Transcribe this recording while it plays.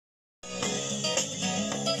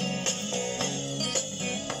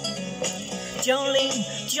Jolene,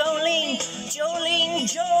 Jolene, Jolene,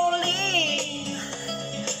 Jolene,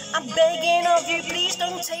 I'm begging of you, please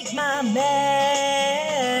don't take my man.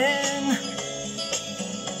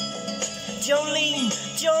 Jolene,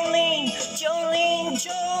 Jolene, Jolene,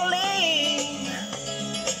 Jolene,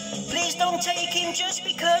 please don't take him just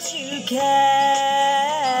because you can.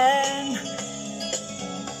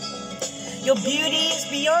 Your beauty is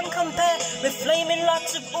beyond compare, with flaming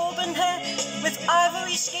locks of auburn hair, with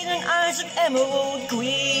ivory skin and eyes of emerald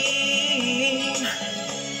green.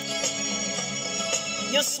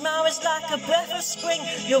 Your smile is like a breath of spring,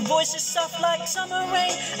 your voice is soft like summer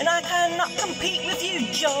rain, and I cannot compete with you,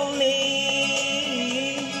 Jolene.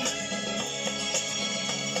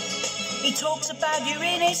 He talks about you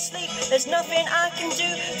in his sleep, there's nothing I can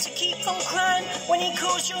do to keep from crying when he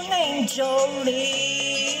calls your name,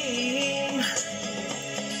 Jolene.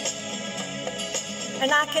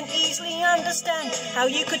 And I can easily understand how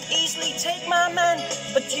you could easily take my man,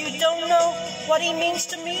 but you don't know what he means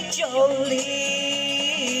to me, Jolene.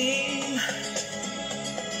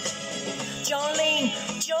 Jolene,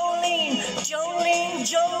 Jolene, Jolene,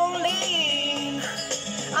 Jolene,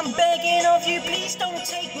 I'm begging of you, please don't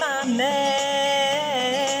take my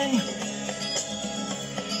man.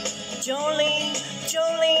 Jolene,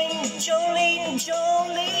 Jolene, Jolene,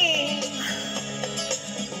 Jolene,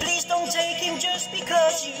 please don't take him just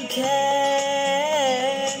because you can.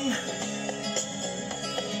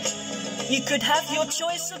 You could have your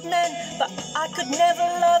choice of men, but I could never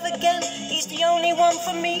love again. He's the only one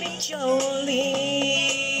for me, Jolene.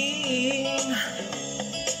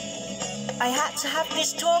 I had to have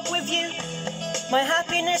this talk with you. My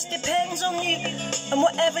happiness depends on you, and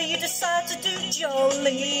whatever you decide to do,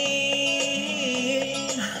 Jolene.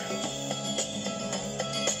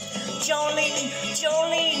 Jolene,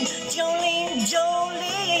 Jolene, Jolene,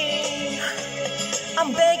 Jolene,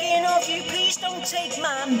 I'm begging of you, please don't take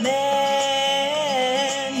my man.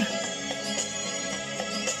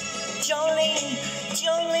 Jolene,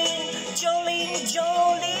 Jolene, Jolene,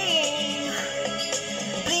 Jolene,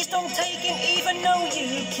 please don't take him even though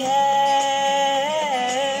you can.